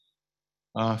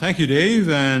Thank you, Dave,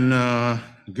 and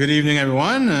good evening,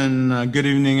 everyone, and good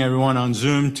evening, everyone on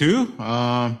Zoom too.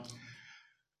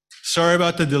 Sorry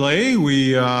about the delay. It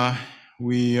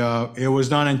was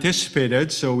not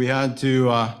anticipated, so we had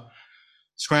to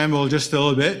scramble just a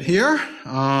little bit here,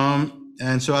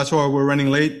 and so that's why we're running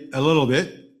late a little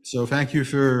bit. So thank you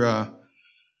for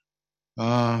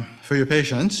your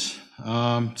patience.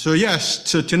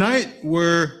 So tonight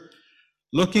we're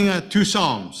looking at two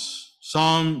Psalms.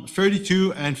 Psalm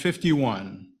 32 and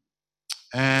 51.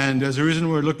 And there's a reason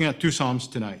we're looking at two Psalms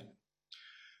tonight.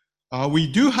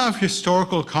 We do have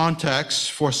historical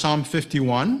context for Psalm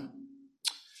 51,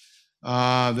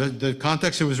 the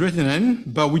context it was written in,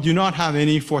 but we do not have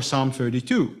any for Psalm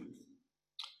 32.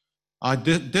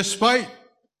 Despite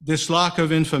this lack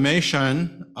of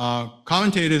information,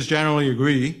 commentators generally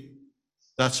agree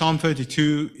that Psalm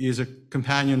 32 is a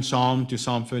companion psalm to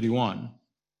Psalm 31.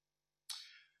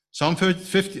 Psalm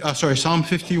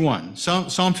 51.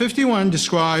 Psalm 51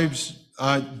 describes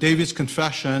David's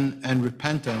confession and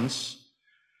repentance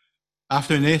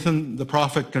after Nathan the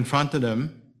prophet confronted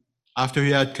him after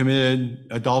he had committed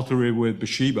adultery with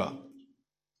Bathsheba.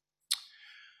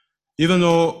 Even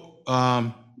though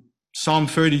Psalm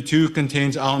 32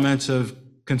 contains elements of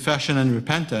confession and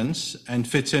repentance and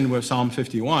fits in with Psalm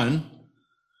 51,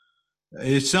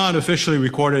 it's not officially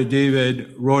recorded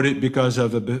David wrote it because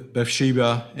of the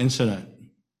Bathsheba incident.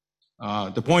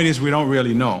 The point is we don't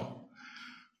really know.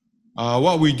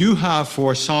 What we do have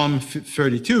for Psalm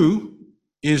 32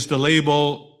 is the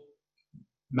label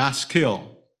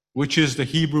maskil, which is the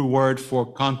Hebrew word for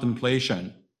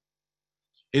contemplation.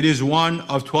 It is one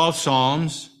of 12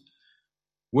 psalms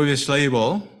with this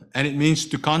label, and it means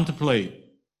to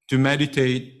contemplate, to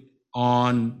meditate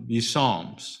on these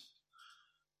psalms.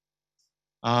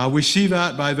 We see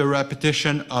that by the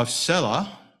repetition of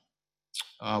Selah,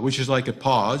 which is like a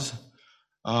pause,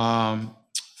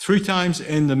 3 times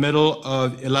in the middle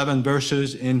of 11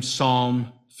 verses in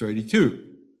Psalm 32.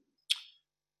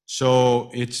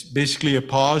 So it's basically a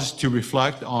pause to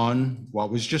reflect on what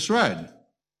was just read.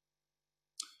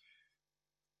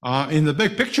 In the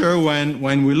big picture,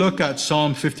 when we look at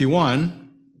Psalm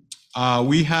 51,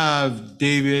 we have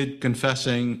David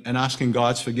confessing and asking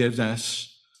God's forgiveness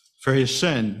for his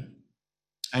sin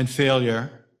and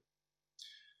failure.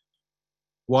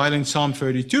 While in Psalm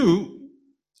 32,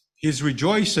 he's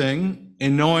rejoicing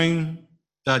in knowing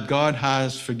that God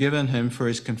has forgiven him for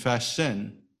his confessed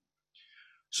sin.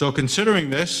 So considering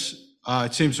this,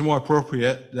 it seems more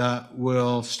appropriate that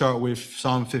we'll start with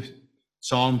Psalm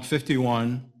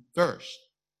 51 first.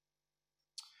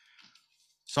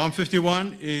 Psalm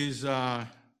 51 is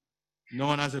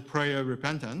known as a prayer of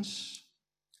repentance.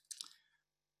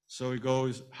 So it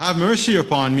goes, "Have mercy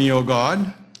upon me, O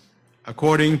God,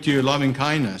 according to your loving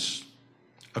kindness,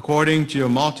 according to your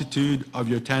multitude of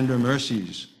your tender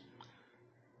mercies.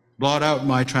 Blot out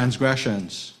my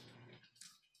transgressions.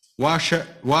 Wash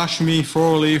me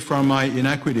thoroughly from my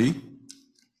iniquity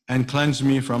and cleanse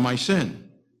me from my sin.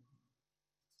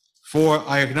 For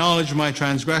I acknowledge my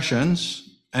transgressions,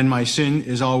 and my sin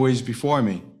is always before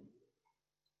me.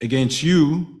 Against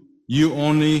you, you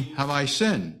only have I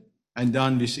sinned and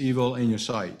done this evil in your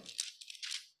sight,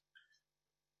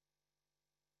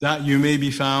 that you may be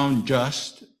found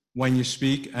just when you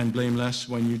speak and blameless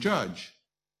when you judge.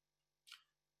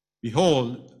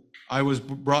 Behold, I was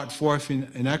brought forth in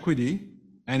iniquity,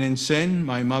 and in sin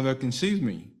my mother conceived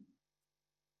me.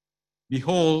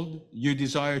 Behold, you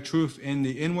desire truth in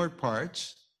the inward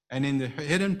parts, and in the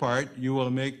hidden part you will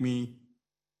make me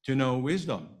to know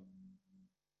wisdom.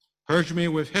 Purge me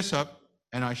with hyssop,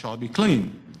 and I shall be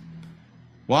clean.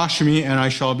 Wash me, and I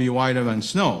shall be whiter than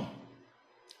snow.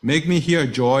 Make me hear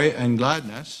joy and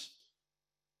gladness."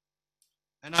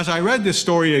 And as I read this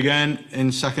story again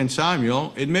in 2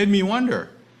 Samuel, it made me wonder,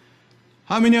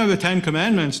 how many of the 10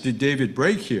 commandments did David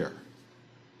break here?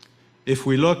 If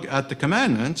we look at the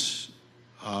commandments,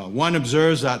 one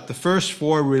observes that the first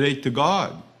 4 relate to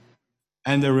God,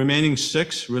 and the remaining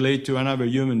 6 relate to another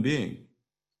human being.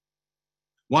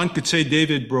 One could say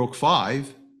David broke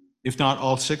 5, if not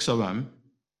all 6 of them,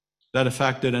 that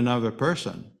affected another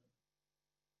person.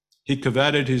 He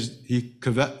coveted his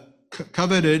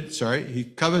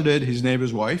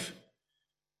neighbor's wife.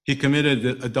 He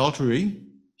committed adultery.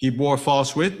 He bore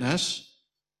false witness.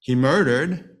 He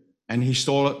murdered, and he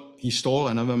stole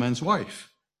another man's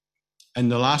wife. And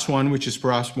the last one, which is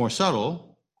perhaps more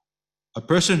subtle, a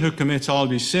person who commits all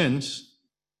these sins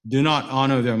do not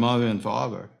honor their mother and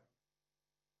father.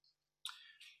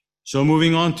 So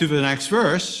moving on to the next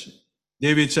verse,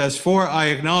 David says, "For I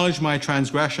acknowledge my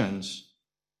transgressions,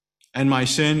 and my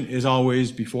sin is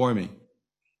always before me."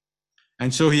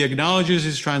 And so he acknowledges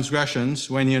his transgressions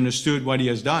when he understood what he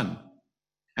has done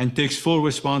and takes full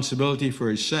responsibility for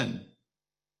his sin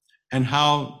and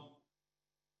how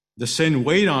the sin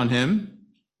weighed on him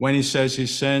when he says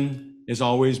his sin is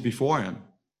always before him.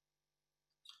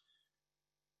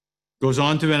 Goes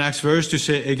on to the next verse to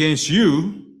say, against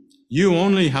you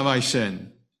only have I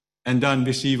sinned and done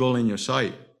this evil in your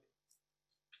sight.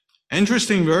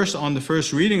 Interesting verse on the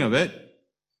first reading of it.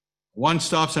 One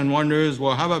stops and wonders,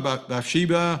 well, how about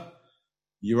Bathsheba,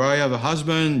 Uriah the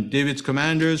husband, David's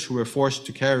commanders who were forced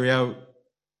to carry out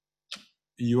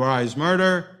Uriah's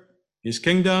murder, his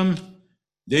kingdom?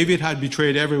 David had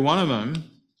betrayed every one of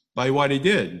them by what he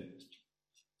did.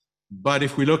 But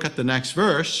if we look at the next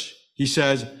verse, he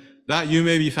says, that you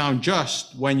may be found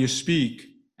just when you speak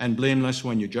and blameless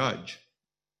when you judge.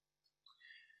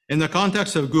 In the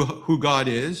context of who God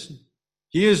is,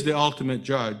 he is the ultimate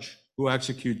judge who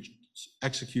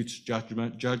executes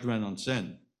judgment on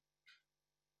sin.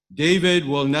 David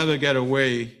will never get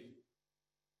away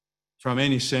from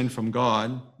any sin from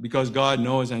God because God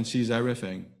knows and sees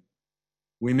everything.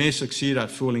 We may succeed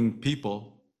at fooling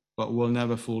people, but we'll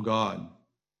never fool God.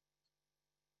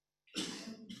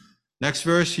 Next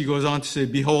verse, he goes on to say,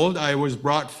 behold, I was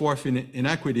brought forth in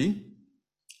iniquity,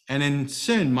 and in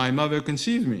sin my mother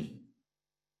conceived me.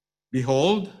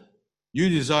 Behold, you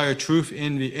desire truth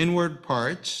in the inward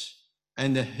parts,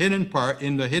 and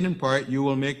in the hidden part you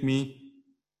will make me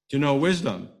to know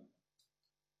wisdom.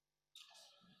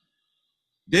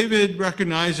 David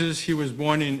recognizes he was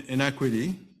born in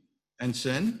iniquity and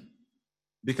sin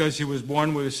because he was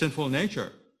born with a sinful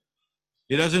nature.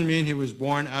 It doesn't mean he was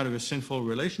born out of a sinful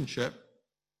relationship.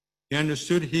 He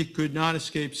understood he could not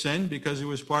escape sin because it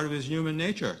was part of his human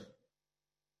nature.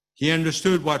 He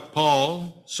understood what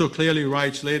Paul so clearly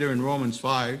writes later in Romans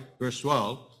 5, verse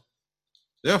 12.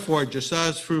 Therefore, just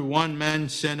as through one man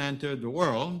sin entered the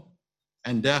world,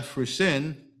 and death through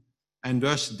sin, and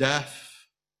thus death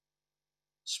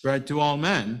spread to all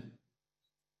men,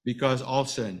 because all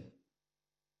sin.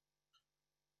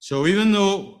 So even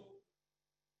though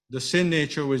the sin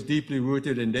nature was deeply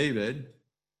rooted in David,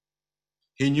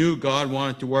 he knew God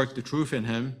wanted to work the truth in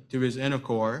him to his inner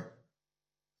core,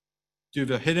 to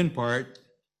the hidden part,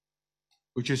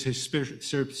 which is his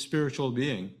spiritual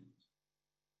being,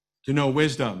 to know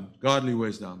wisdom, godly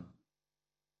wisdom.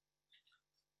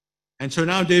 And so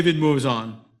now David moves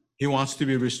on. He wants to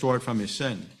be restored from his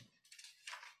sin.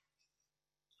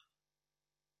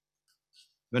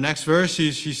 The next verse,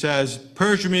 he says,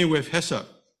 purge me with hyssop,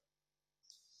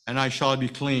 and I shall be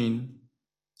clean.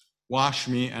 Wash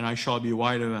me, and I shall be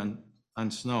whiter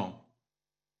than snow.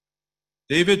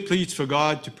 David pleads for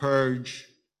God to purge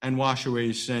and wash away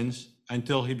his sins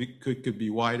until he could be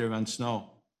whiter than snow.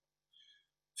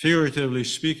 Figuratively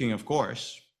speaking, of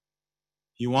course,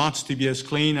 he wants to be as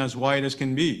clean, as white as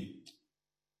can be.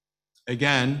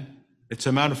 Again, it's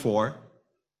a metaphor.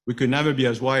 We could never be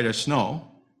as white as snow.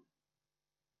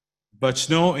 But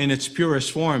snow in its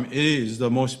purest form is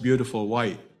the most beautiful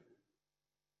white.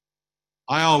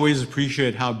 I always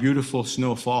appreciate how beautiful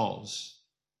snow falls.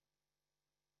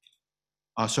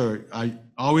 I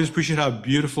always appreciate how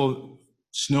beautiful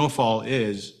snowfall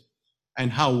is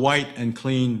and how white and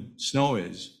clean snow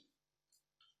is.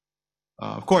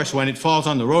 Of course, when it falls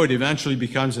on the road, it eventually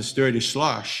becomes a sturdy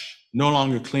slush, no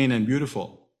longer clean and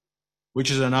beautiful, which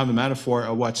is another metaphor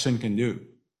of what sin can do.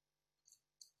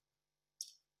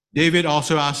 David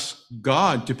also asked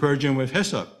God to purge him with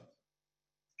hyssop,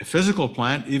 a physical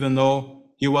plant, even though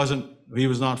he was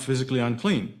not physically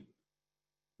unclean.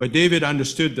 But David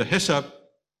understood the hyssop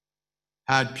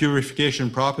had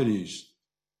purification properties.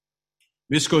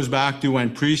 This goes back to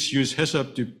when priests used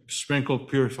hyssop to sprinkle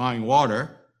purifying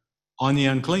water on the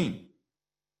unclean,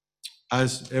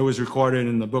 as it was recorded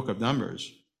in the book of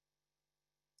Numbers.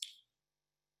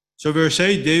 So verse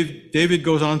 8, David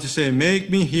goes on to say, make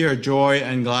me hear joy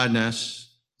and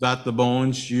gladness, that the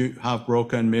bones you have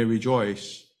broken may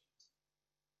rejoice.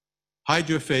 Hide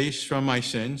your face from my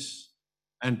sins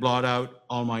and blot out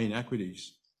all my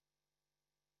iniquities.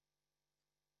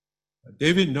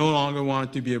 David no longer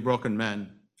wanted to be a broken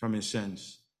man from his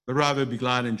sins, but rather be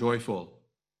glad and joyful.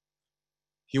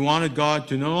 He wanted God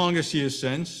to no longer see his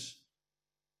sins,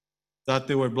 that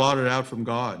they were blotted out from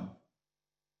God.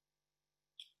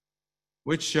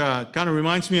 Which kind of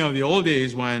reminds me of the old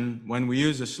days when we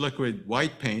used this liquid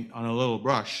white paint on a little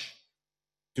brush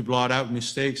to blot out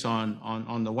mistakes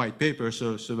on the white paper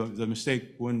so the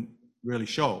mistake wouldn't really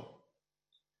show.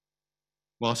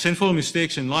 Well, sinful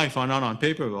mistakes in life are not on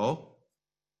paper, though.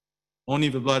 Only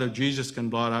the blood of Jesus can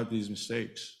blot out these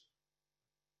mistakes.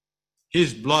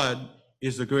 His blood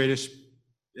is the greatest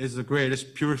is the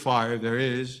greatest purifier there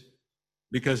is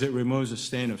because it removes the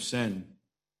stain of sin.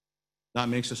 That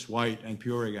makes us white and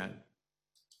pure again.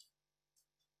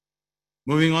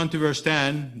 Moving on to verse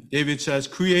 10, David says,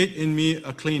 "Create in me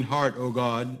a clean heart, O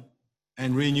God,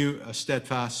 and renew a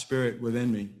steadfast spirit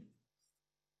within me."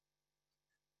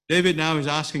 David now is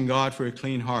asking God for a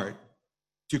clean heart,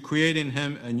 to create in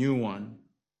him a new one,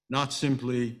 not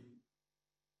simply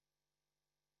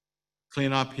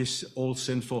clean up his old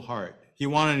sinful heart. He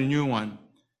wanted a new one,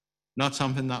 not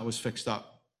something that was fixed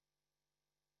up.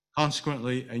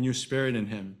 Consequently, a new spirit in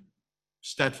him,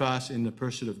 steadfast in the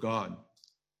pursuit of God.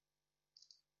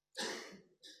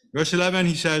 Verse 11,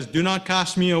 he says, "Do not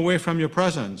cast me away from your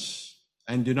presence,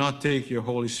 and do not take your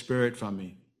Holy Spirit from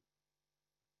me."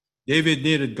 David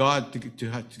needed God to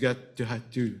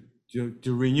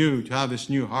renew, to have this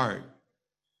new heart.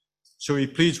 So he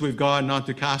pleads with God not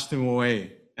to cast him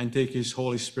away and take his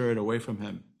Holy Spirit away from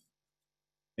him.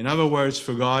 In other words,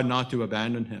 for God not to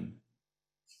abandon him.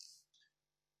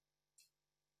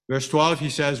 Verse 12, he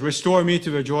says, "Restore me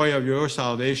to the joy of your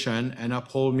salvation and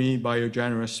uphold me by your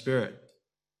generous spirit."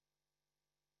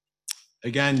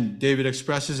 Again, David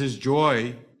expresses his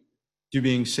joy to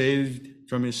being saved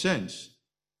from his sins,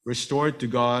 restored to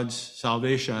God's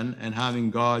salvation, and having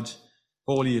God's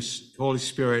Holy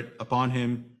Spirit upon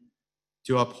him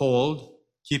to uphold,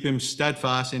 keep him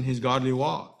steadfast in his godly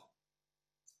walk.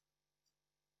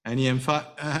 And he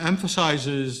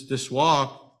emphasizes this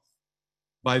walk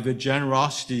by the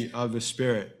generosity of the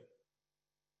Spirit.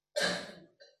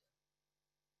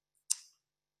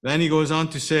 Then he goes on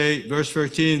to say, verse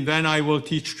 13, "Then I will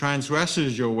teach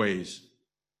transgressors your ways,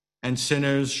 and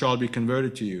sinners shall be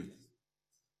converted to you."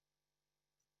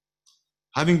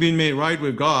 Having been made right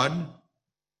with God,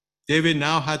 David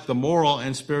now had the moral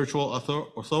and spiritual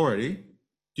authority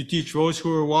to teach those who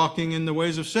were walking in the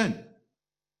ways of sin,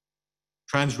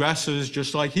 transgressors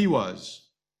just like he was,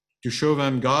 to show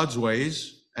them God's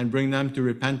ways and bring them to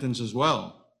repentance as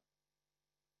well,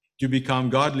 to become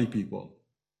godly people.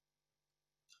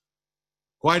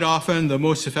 Quite often, the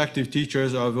most effective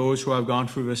teachers are those who have gone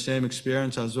through the same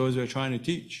experience as those they're trying to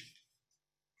teach.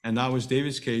 And that was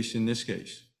David's case in this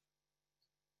case.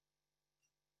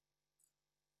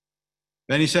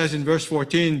 Then he says in verse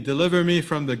 14, "Deliver me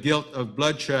from the guilt of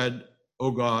bloodshed,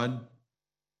 O God,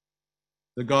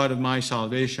 the God of my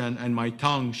salvation, and my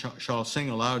tongue shall sing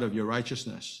aloud of your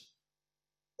righteousness.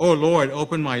 O Lord,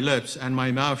 open my lips, and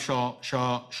my mouth shall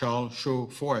show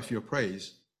forth your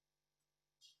praise."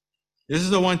 This is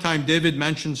the one time David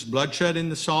mentions bloodshed in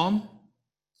the psalm.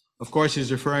 Of course,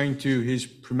 he's referring to his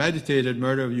premeditated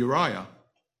murder of Uriah,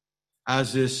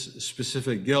 as this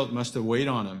specific guilt must have weighed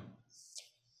on him.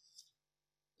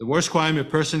 The worst crime a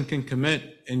person can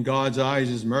commit in God's eyes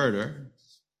is murder,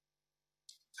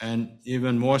 and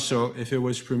even more so if it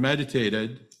was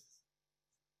premeditated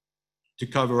to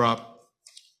cover up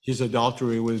his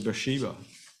adultery with Bathsheba.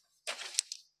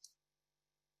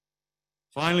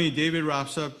 Finally, David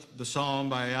wraps up the psalm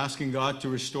by asking God to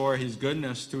restore his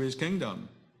goodness to his kingdom,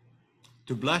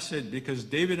 to bless it, because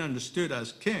David understood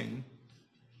as king,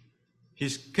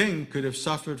 his king could have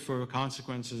suffered for the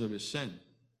consequences of his sin.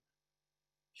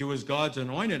 He was God's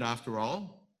anointed after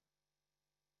all.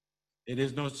 It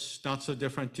is not so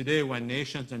different today when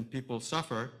nations and people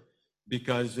suffer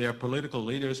because their political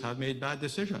leaders have made bad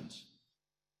decisions.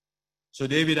 So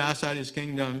David asked that his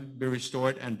kingdom be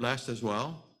restored and blessed as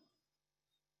well.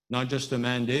 Not just the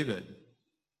man David.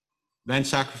 Then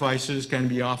sacrifices can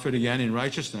be offered again in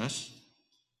righteousness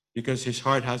because his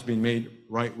heart has been made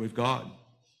right with God.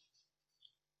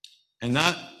 And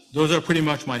those are pretty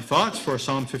much my thoughts for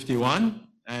Psalm 51.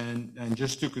 And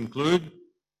just to conclude,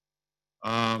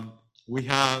 we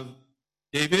have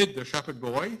David, the shepherd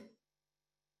boy,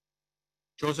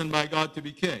 chosen by God to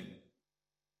be king.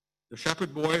 The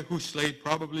shepherd boy who slayed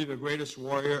probably the greatest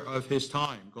warrior of his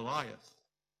time, Goliath,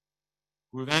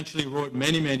 who eventually wrote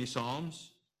many, many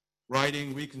psalms,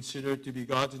 writing we consider to be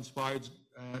God's inspired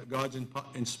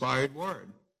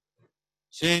word.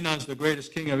 Seen as the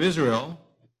greatest king of Israel,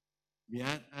 the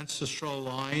ancestral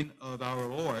line of our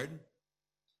Lord,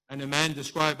 and a man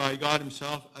described by God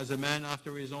himself as a man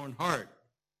after his own heart.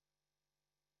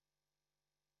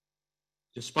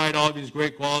 Despite all these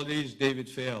great qualities, David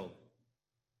failed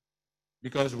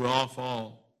because we all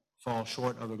fall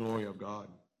short of the glory of God.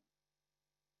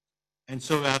 And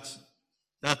so that's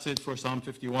it for Psalm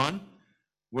 51.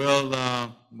 We'll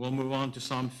move on to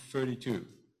Psalm 32.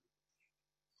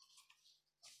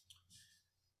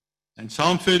 And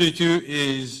Psalm 32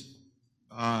 is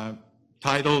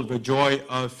titled "The Joy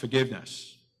of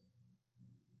Forgiveness."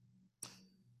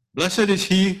 "Blessed is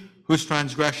he whose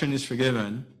transgression is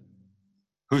forgiven,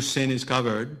 whose sin is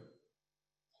covered.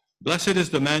 Blessed is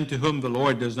the man to whom the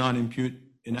Lord does not impute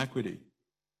iniquity,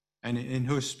 and in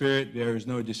whose spirit there is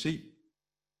no deceit.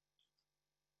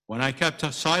 When I kept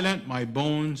silent, my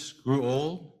bones grew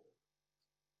old.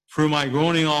 Through my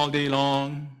groaning all day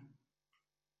long,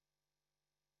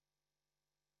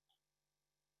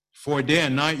 for day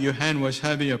and night your hand was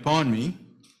heavy upon me.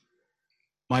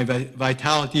 My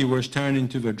vitality was turned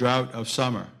into the drought of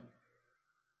summer.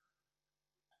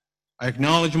 I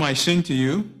acknowledge my sin to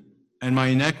you, and my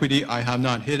iniquity I have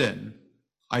not hidden.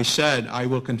 I said, I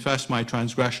will confess my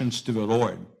transgressions to the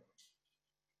Lord,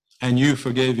 and you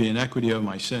forgave the iniquity of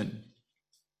my sin.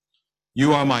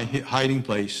 You are my hiding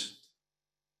place.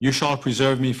 You shall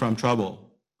preserve me from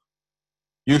trouble.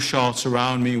 You shall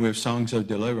surround me with songs of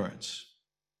deliverance.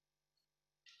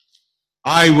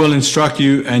 I will instruct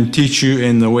you and teach you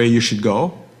in the way you should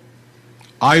go.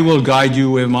 I will guide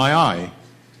you with my eye.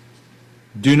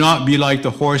 Do not be like the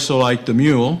horse or like the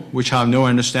mule, which have no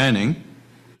understanding,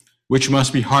 which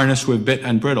must be harnessed with bit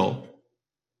and bridle,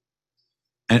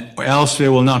 and else they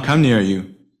will not come near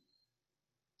you.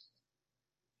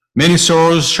 Many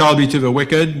sorrows shall be to the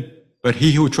wicked, but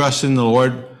he who trusts in the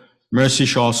Lord, mercy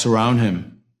shall surround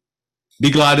him.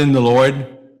 Be glad in the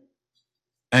Lord,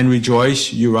 and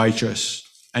rejoice, you righteous,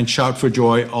 and shout for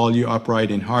joy, all you upright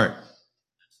in heart.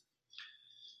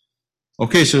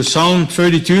 Okay, so Psalm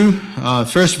 32,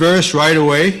 first verse right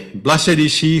away. Blessed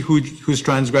is he whose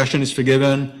transgression is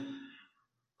forgiven,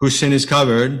 whose sin is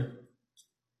covered.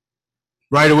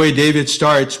 Right away, David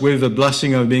starts with the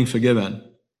blessing of being forgiven,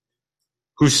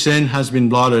 whose sin has been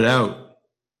blotted out.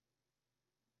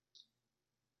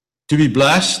 To be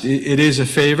blessed, it is a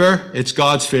favor. It's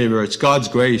God's favor. It's God's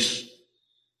grace.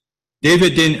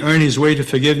 David didn't earn his way to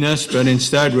forgiveness, but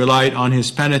instead relied on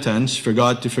his penitence for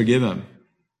God to forgive him.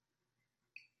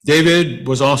 David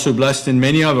was also blessed in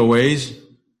many other ways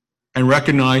and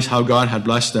recognized how God had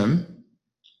blessed him,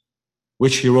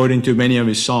 which he wrote into many of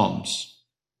his Psalms.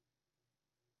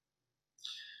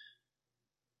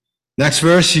 Next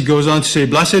verse, he goes on to say,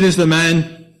 Blessed is the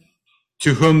man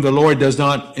to whom the Lord does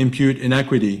not impute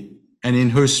iniquity, and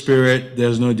in whose spirit there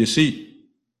is no deceit.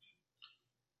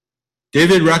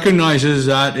 David recognizes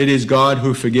that it is God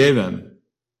who forgave him.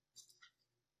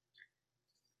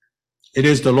 It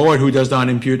is the Lord who does not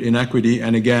impute iniquity,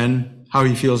 and again, how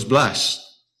he feels blessed,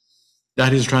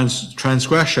 that his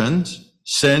transgressions,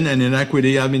 sin, and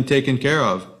iniquity have been taken care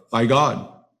of by God.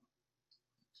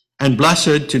 And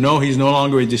blessed to know he's no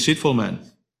longer a deceitful man,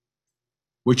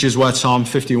 which is what Psalm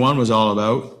 51 was all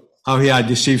about, how he had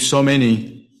deceived so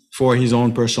many for his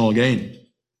own personal gain.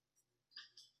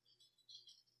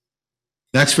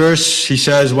 Next verse, he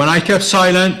says, When I kept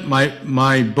silent,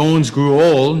 my bones grew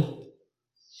old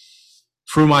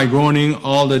through my groaning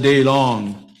all the day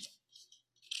long.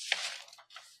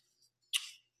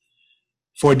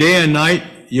 For day and night,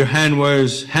 your hand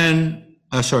was heavy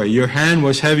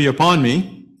upon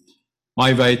me.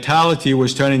 My vitality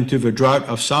was turned into the drought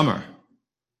of summer.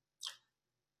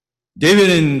 David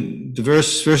in the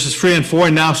verses 3 and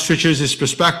 4 now switches his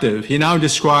perspective. He now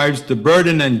describes the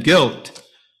burden and guilt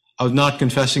of not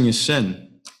confessing his sin.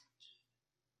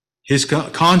 His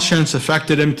conscience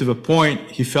affected him to the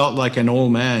point he felt like an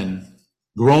old man,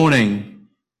 groaning,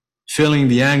 feeling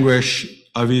the anguish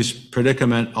of his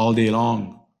predicament all day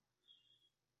long.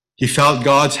 He felt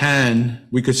God's hand,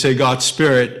 we could say God's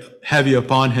spirit, heavy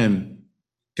upon him,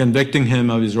 convicting him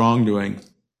of his wrongdoing.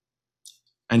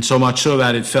 And so much so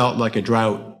that it felt like a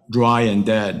drought, dry and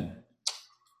dead.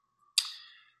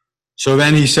 So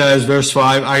then he says, verse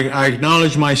 5, I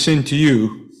acknowledge my sin to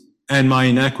you, and my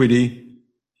iniquity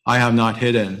I have not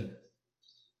hidden.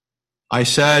 I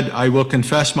said, I will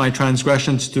confess my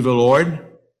transgressions to the Lord,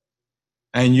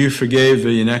 and you forgave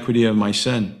the iniquity of my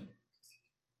sin.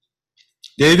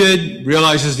 David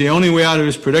realizes the only way out of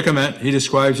his predicament, he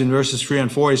describes in verses 3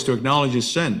 and 4, is to acknowledge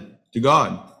his sin to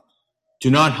God, to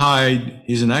not hide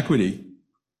his iniquity.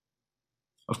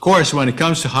 Of course, when it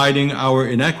comes to hiding our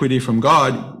iniquity from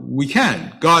God, we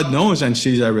can. God knows and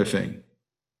sees everything.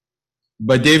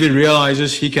 But David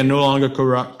realizes he can no longer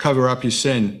cover up his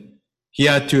sin. He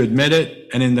had to admit it,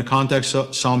 and in the context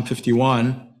of Psalm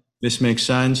 51, this makes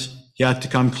sense. He had to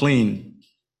come clean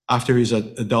after his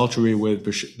adultery with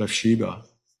Bathsheba.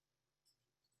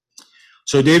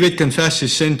 So David confessed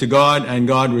his sin to God, and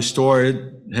God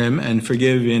restored him and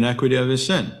forgave the iniquity of his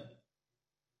sin.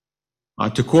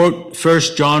 To quote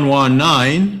 1 John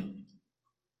 1:9,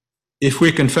 if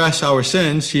we confess our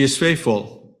sins, he is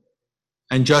faithful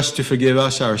and just to forgive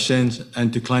us our sins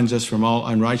and to cleanse us from all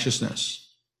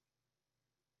unrighteousness.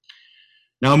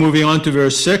 Now moving on to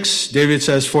verse 6, David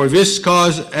says, "For this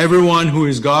cause everyone who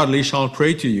is godly shall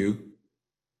pray to you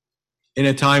in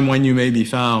a time when you may be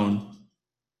found.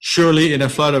 Surely in a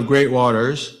flood of great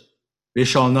waters, they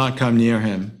shall not come near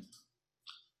him.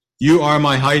 You are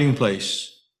my hiding place.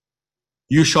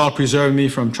 You shall preserve me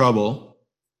from trouble.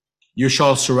 You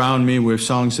shall surround me with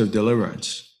songs of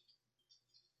deliverance."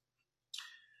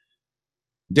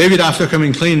 David, after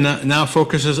coming clean, now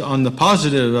focuses on the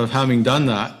positive of having done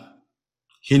that.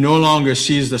 He no longer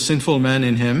sees the sinful man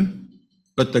in him,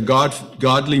 but the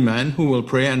godly man who will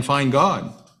pray and find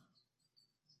God.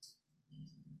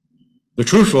 The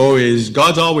truth, though, is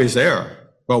God's always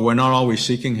there, but we're not always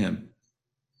seeking him.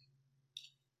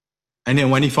 And then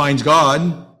when he finds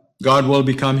God, God will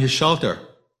become his shelter,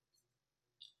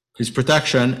 his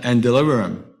protection, and deliver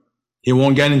him. He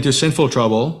won't get into sinful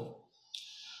trouble.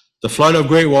 The flood of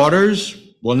great waters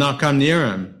will not come near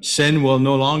him. Sin will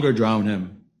no longer drown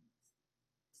him.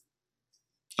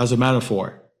 As a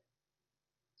metaphor.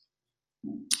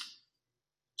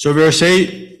 So verse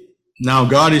 8, now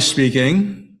God is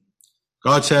speaking.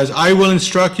 God says, "I will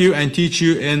instruct you and teach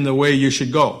you in the way you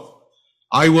should go.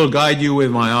 I will guide you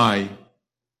with my eye.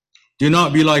 Do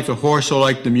not be like the horse or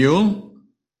like the mule,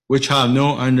 which have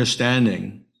no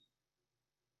understanding,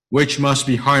 which must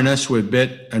be harnessed with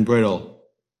bit and bridle.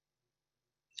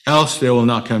 Else they will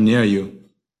not come near you."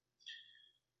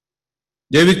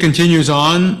 David continues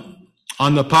on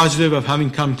the positive of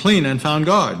having come clean and found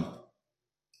God.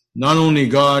 Not only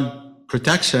God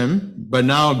protects him, but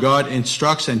now God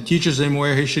instructs and teaches him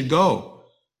where he should go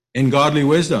in godly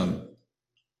wisdom.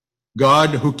 God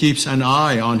who keeps an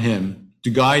eye on him to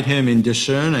guide him in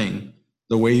discerning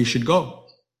the way he should go.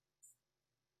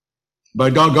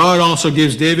 But God also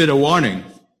gives David a warning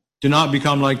to not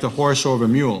become like the horse or the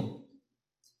mule,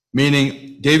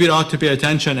 meaning David ought to pay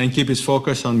attention and keep his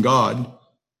focus on God,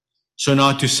 so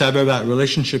not to sever that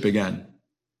relationship again.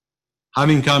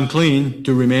 Having come clean,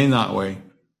 to remain that way.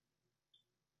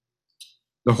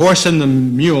 The horse and the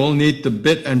mule need the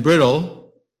bit and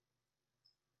bridle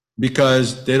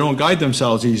because they don't guide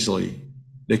themselves easily.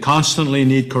 They constantly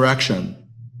need correction.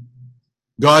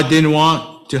 God didn't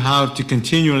want to have to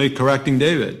continually correcting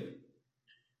David,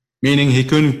 meaning he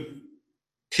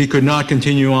could not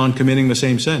continue on committing the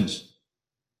same sins.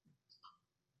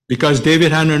 Because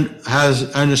David has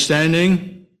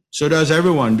understanding, so does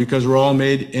everyone, because we're all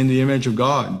made in the image of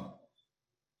God.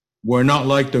 We're not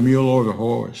like the mule or the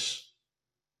horse.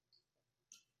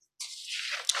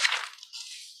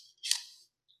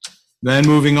 Then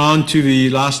moving on to the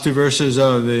last two verses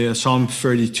of the Psalm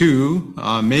 32,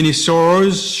 many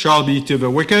sorrows shall be to the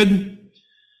wicked,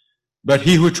 but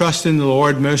he who trusts in the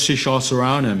Lord, mercy shall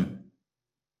surround him.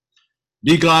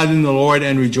 Be glad in the Lord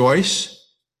and rejoice,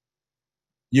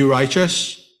 you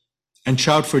righteous, and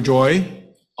shout for joy,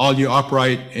 all you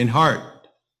upright in heart.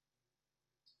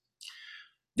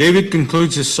 David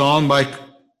concludes his psalm by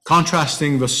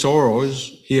contrasting the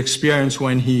sorrows he experienced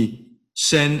when he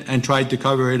sinned and tried to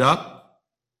cover it up.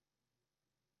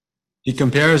 He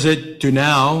compares it to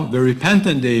now the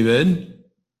repentant David,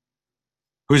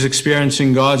 who's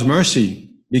experiencing God's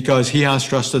mercy because he has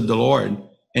trusted the Lord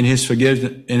in his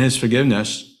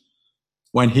forgiveness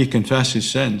when he confessed his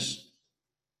sins.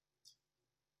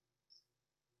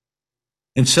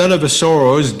 Instead of the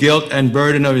sorrows, guilt, and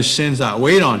burden of his sins that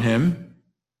weighed on him,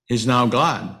 he's now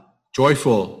glad,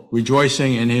 joyful,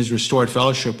 rejoicing in his restored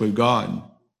fellowship with God.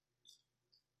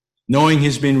 Knowing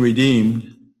he's been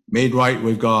redeemed, made right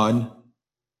with God,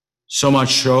 so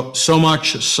much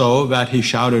so that he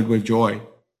shouted with joy.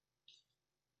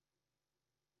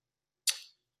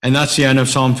 And that's the end of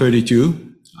Psalm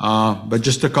 32. But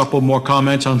just a couple more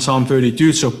comments on Psalm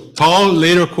 32. So Paul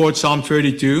later quotes Psalm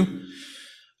 32,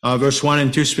 verse 1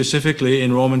 and 2 specifically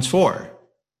in Romans 4,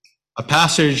 a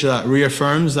passage that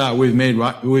reaffirms that we've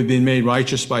been made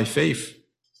righteous by faith,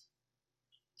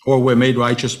 or we're made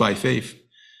righteous by faith.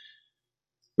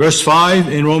 Verse 5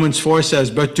 in Romans 4 says,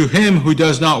 "But to him who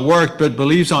does not work but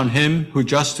believes on him who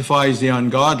justifies the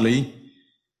ungodly,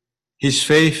 his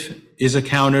faith is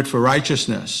accounted for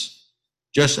righteousness,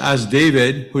 just as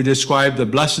David, who described the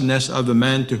blessedness of the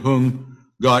man to whom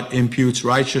God imputes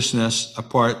righteousness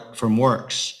apart from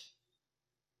works."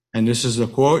 And this is the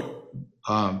quote,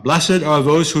 "Blessed are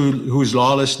those whose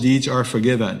lawless deeds are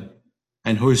forgiven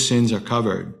and whose sins are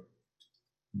covered.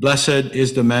 Blessed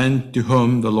is the man to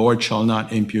whom the Lord shall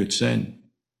not impute sin."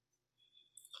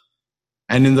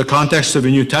 And in the context of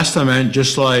the New Testament,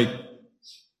 just like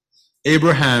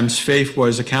Abraham's faith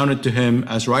was accounted to him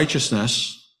as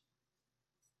righteousness,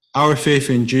 our faith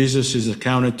in Jesus is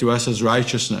accounted to us as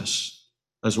righteousness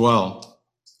as well.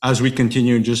 as we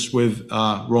continue just with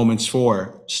Romans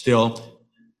 4 still,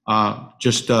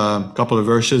 just a couple of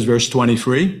verses, verse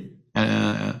 23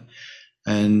 and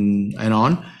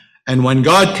on. And when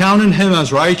God counted him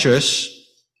as righteous,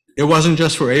 it wasn't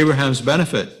just for Abraham's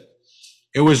benefit.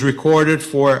 It was recorded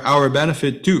for our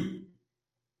benefit too,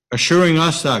 assuring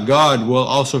us that God will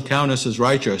also count us as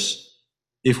righteous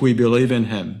if we believe in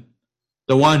him,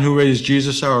 the one who raised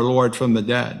Jesus our Lord from the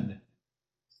dead.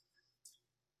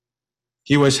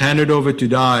 He was handed over to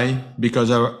die because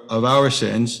of our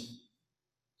sins,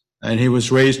 and he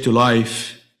was raised to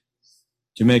life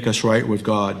to make us right with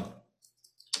God.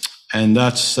 And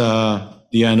that's the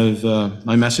end of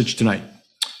my message tonight.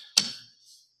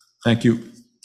 Thank you.